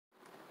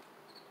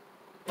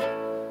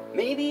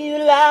Maybe you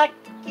like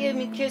to give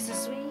me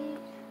kisses sweet.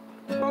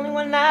 Only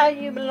one night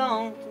you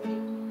belong to me.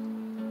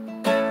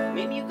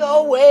 Maybe you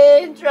go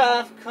away and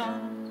drive a car.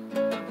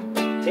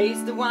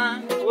 Taste the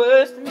wine is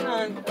worse than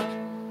none.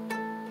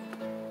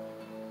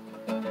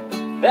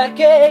 That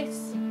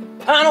case,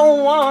 I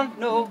don't want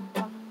no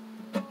part.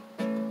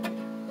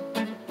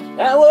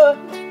 That would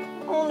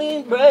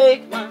only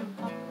break my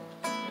heart.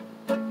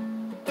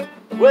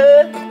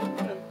 Well,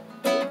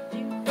 if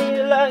you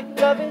feel like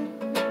loving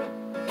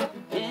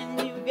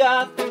and you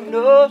got the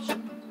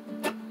notion,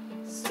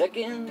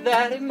 second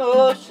that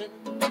emotion.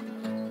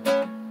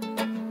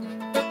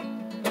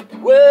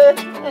 Well,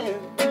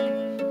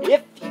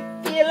 if you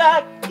feel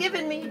like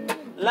giving me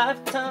a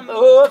lifetime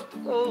of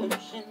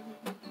devotion,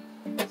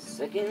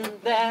 second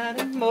that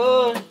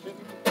emotion.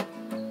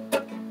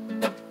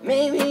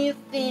 Maybe you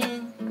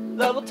think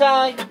love will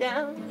tie you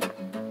down.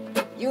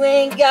 You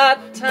ain't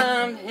got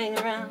time to hang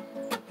around.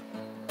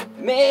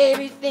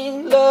 Maybe you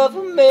think love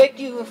will make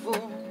you a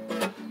fool,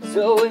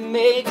 so it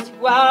makes you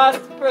wise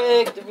to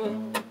break the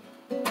rules.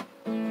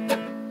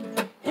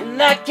 In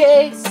that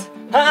case,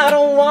 I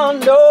don't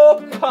want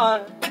no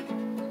part.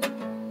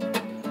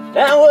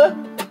 That would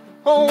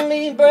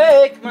only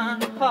break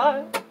my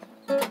heart.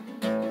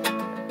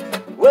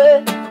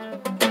 Well,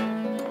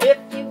 if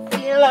you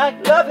feel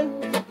like loving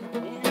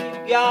and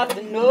you got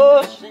the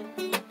notion,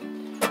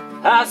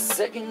 I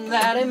second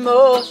that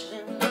emotion.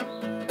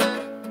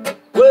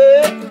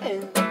 Well,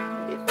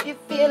 if you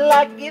feel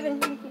like giving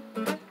me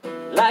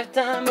a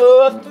lifetime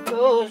of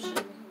devotion,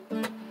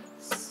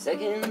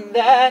 second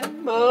that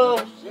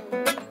emotion.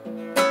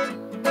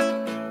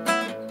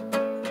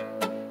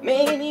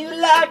 Maybe you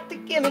like to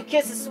give me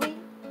kisses sweet.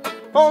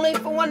 Only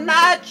for one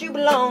night you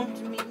belong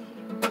to me.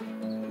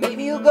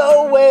 Maybe you'll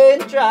go away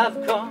and drive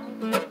a car.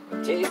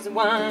 Taste the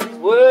wine is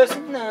worse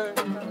than none.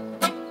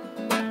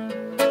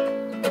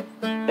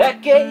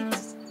 That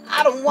case,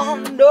 I don't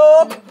want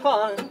no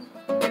part.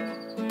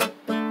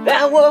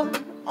 That will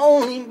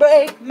only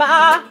break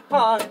my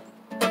heart.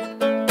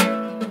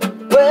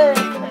 Well,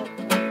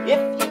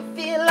 if you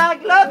feel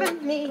like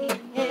loving me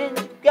and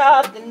you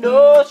got the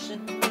notion,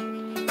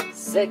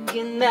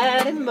 second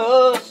that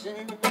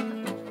emotion.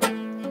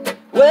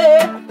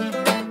 Well,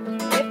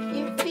 if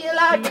you feel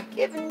like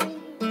giving me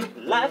a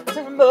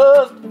lifetime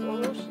of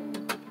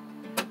devotion,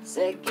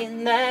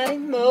 second that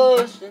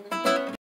emotion.